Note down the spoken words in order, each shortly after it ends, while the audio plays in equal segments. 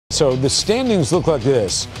So the standings look like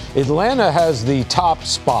this. Atlanta has the top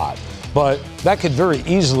spot, but that could very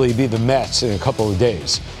easily be the Mets in a couple of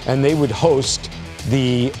days. And they would host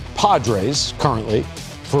the Padres currently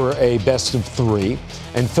for a best of 3.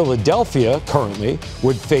 And Philadelphia currently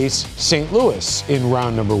would face St. Louis in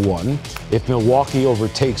round number 1. If Milwaukee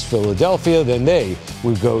overtakes Philadelphia, then they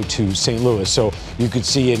would go to St. Louis. So you could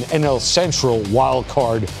see an NL Central wild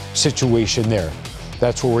card situation there.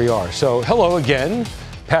 That's where we are. So hello again.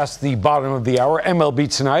 Past the bottom of the hour, MLB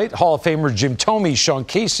Tonight, Hall of Famer Jim Thome, Sean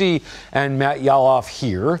Casey, and Matt Yallof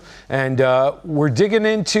here. And we're digging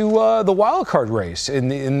into the wild card race in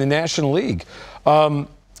the National League. You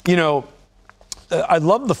know, I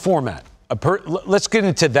love the format. Let's get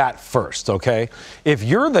into that first, okay? If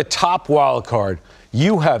you're the top wild card,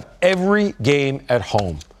 you have every game at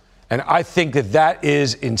home. And I think that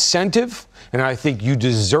is incentive, and I think you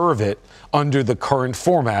deserve it under the current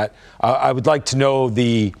format. I would like to know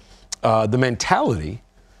the mentality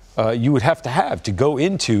you would have to go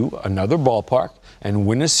into another ballpark and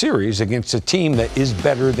win a series against a team that is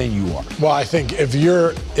better than you are. Well, I think if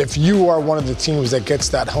you are one of the teams that gets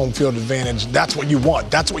that home field advantage, that's what you want.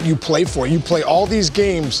 That's what you play for. You play all these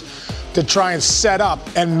games to try and set up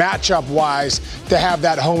and matchup wise to have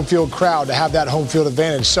that home field crowd, to have that home field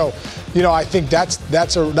advantage. So, you know, I think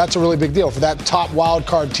that's a really big deal for that top wild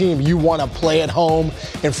card team. You want to play at home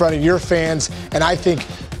in front of your fans, and I think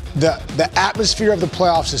the atmosphere of the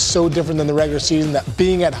playoffs is so different than the regular season that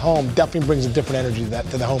being at home definitely brings a different energy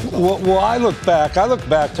to the home club. Well, I look back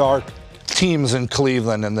to our teams in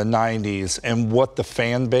Cleveland in the 90s and what the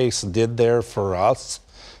fan base did there for us.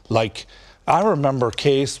 Like, I remember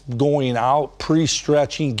Case going out,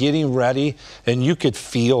 pre-stretching, getting ready, and you could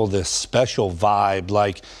feel this special vibe.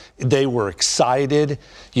 Like, they were excited,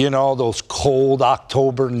 you know, those cold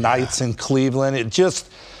October nights in Cleveland. It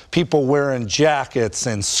just, people wearing jackets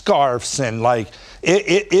and scarves, and like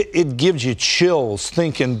it gives you chills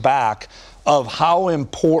thinking back of how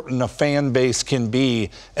important a fan base can be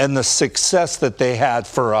and the success that they had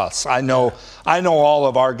for us. I know all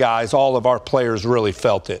of our guys, all of our players really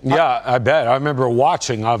felt it. Yeah, I bet. I remember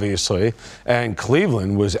watching, obviously, and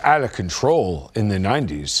Cleveland was out of control in the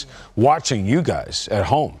 90s, watching you guys at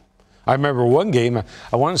home. I remember one game,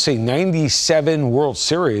 I want to say 97 World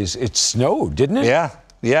Series, it snowed, didn't it? Yeah.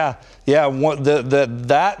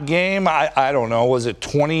 That game, I don't know, was it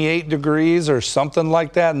 28 degrees or something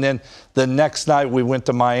like that? And then the next night we went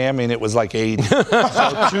to Miami and it was like 80. So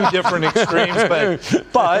 2 different extremes,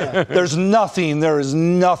 but there is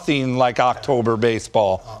nothing like October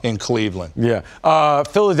baseball in Cleveland. Yeah.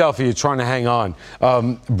 Philadelphia trying to hang on.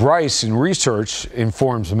 Bryce in research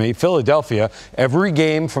informs me Philadelphia, every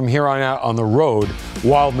game from here on out on the road,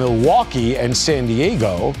 while Milwaukee and San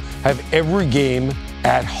Diego have every game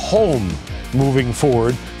at home moving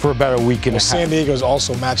forward for about a week and a half. San Diego's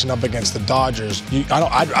also matching up against the Dodgers.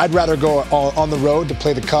 I'd rather go on the road to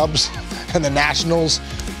play the Cubs and the Nationals.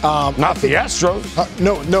 Not the Astros.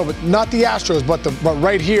 No, but not the Astros, but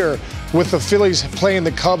right here with the Phillies playing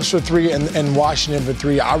the Cubs for 3 and Washington for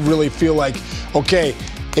 3, I really feel like, okay,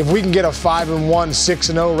 if we can get a 5-1,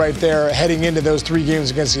 6-0 right there heading into those 3 games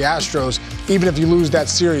against the Astros, even if you lose that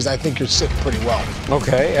series, I think you're sitting pretty well.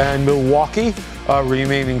 Okay, and Milwaukee,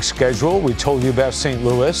 remaining schedule. We told you about St.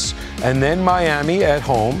 Louis, and then Miami at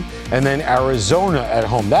home, and then Arizona at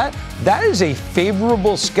home. That is a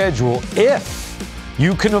favorable schedule if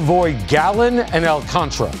you can avoid Gallen and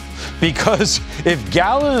Alcantara. Because if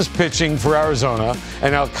Gallen is pitching for Arizona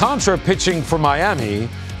and Alcantara pitching for Miami,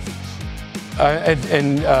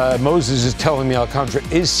 and Moses is telling me Alcantara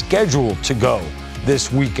is scheduled to go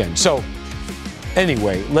this weekend. So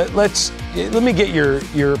anyway, let me get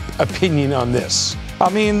your opinion on this. I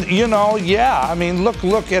mean, you know, yeah. I mean,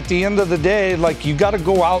 look, at the end of the day, like, you got to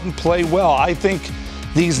go out and play well. I think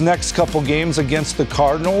these next couple games against the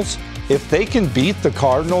Cardinals, if they can beat the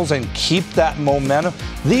Cardinals and keep that momentum,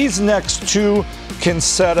 these next 2 can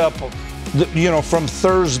set up, you know, from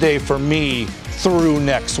Thursday for me through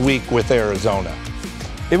next week with Arizona.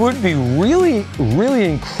 It would be really, really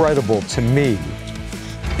incredible to me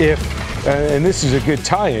if, and this is a good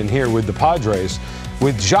tie-in here with the Padres,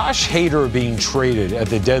 with Josh Hader being traded at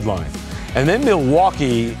the deadline, and then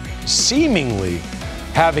Milwaukee seemingly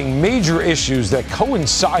having major issues that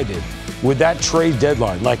coincided with that trade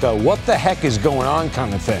deadline, like a what the heck is going on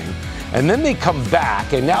kind of thing. And then they come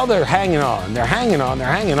back, and now they're hanging on.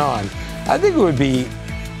 I think it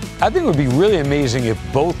would be really amazing if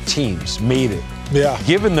both teams made it. Yeah.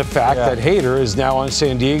 Given the fact that Hader is now on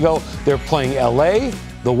San Diego, they're playing LA,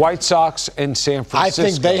 the White Sox, and San Francisco. I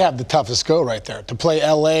think they have the toughest go right there. To play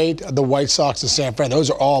LA, the White Sox, and San Fran,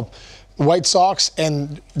 those are all White Sox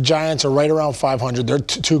and Giants are right around 500. They're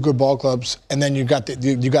two good ball clubs, and then you got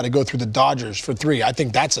to go through the Dodgers for 3. I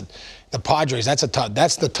think the Padres. That's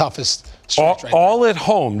the toughest stretch right all at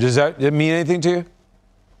home. Does that mean anything to you?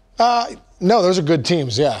 No, those are good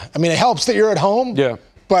teams. Yeah, I mean it helps that you're at home. Yeah.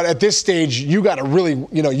 But at this stage, you got to really,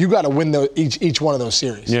 you got to win each one of those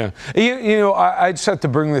series. Yeah, I just have to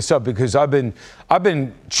bring this up because I've been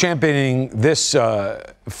championing this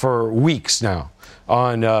for weeks now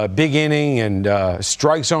on Big Inning and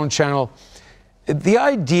Strike Zone channel. The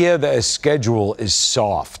idea that a schedule is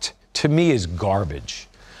soft to me is garbage.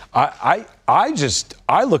 I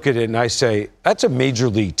look at it and I say that's a major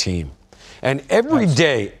league team, and every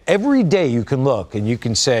day you can look and you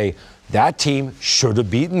can say, that team should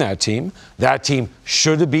have beaten that team. That team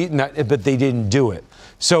should have beaten that, but they didn't do it.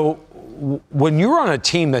 So when you're on a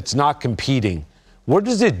team that's not competing, what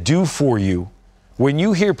does it do for you when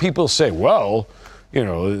you hear people say, well,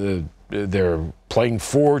 they're playing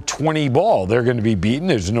 420 ball. They're going to be beaten.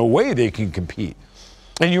 There's no way they can compete.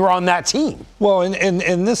 And you're on that team. Well,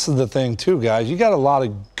 and this is the thing, too, guys. You got a lot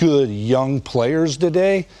of good young players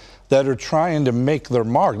today that are trying to make their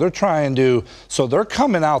mark. They're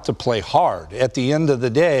coming out to play hard at the end of the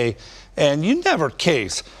day. And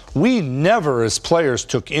we never as players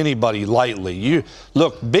took anybody lightly.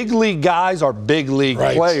 Big league guys are big league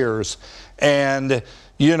players. And,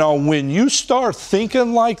 when you start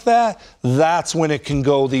thinking like that, that's when it can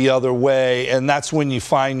go the other way. And that's when you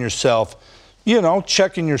find yourself,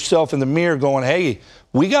 checking yourself in the mirror going, hey,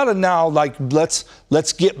 we got to now,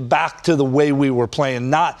 let's get back to the way we were playing,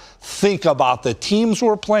 not think about the teams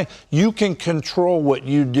we're playing. You can control what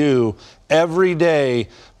you do every day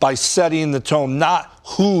by setting the tone, not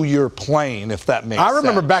who you're playing, if that makes sense. I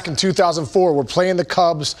remember back in 2004, we're playing the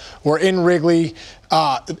Cubs, we're in Wrigley.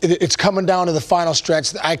 It's coming down to the final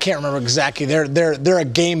stretch. I can't remember exactly. They're a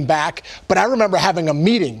game back. But I remember having a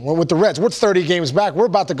meeting with the Reds. We're 30 games back. We're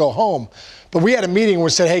about to go home. But we had a meeting where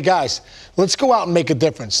we said, hey, guys, let's go out and make a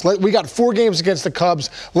difference. We got 4 games against the Cubs.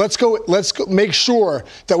 Let's go make sure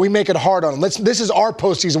that we make it hard on them. This is our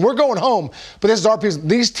postseason. We're going home, but this is our postseason.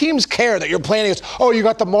 These teams care that you're playing against, oh, you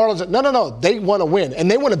got the Marlins. No. They want to win, and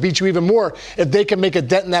they want to beat you even more if they can make a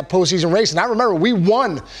dent in that postseason race. And I remember we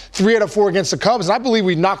won 3 out of 4 against the Cubs, and I believe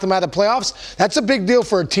we knocked them out of the playoffs. That's a big deal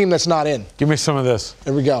for a team that's not in. Give me some of this.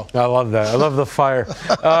 There we go. I love that. I love the fire.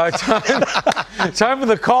 Time for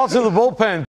the call to the bullpen.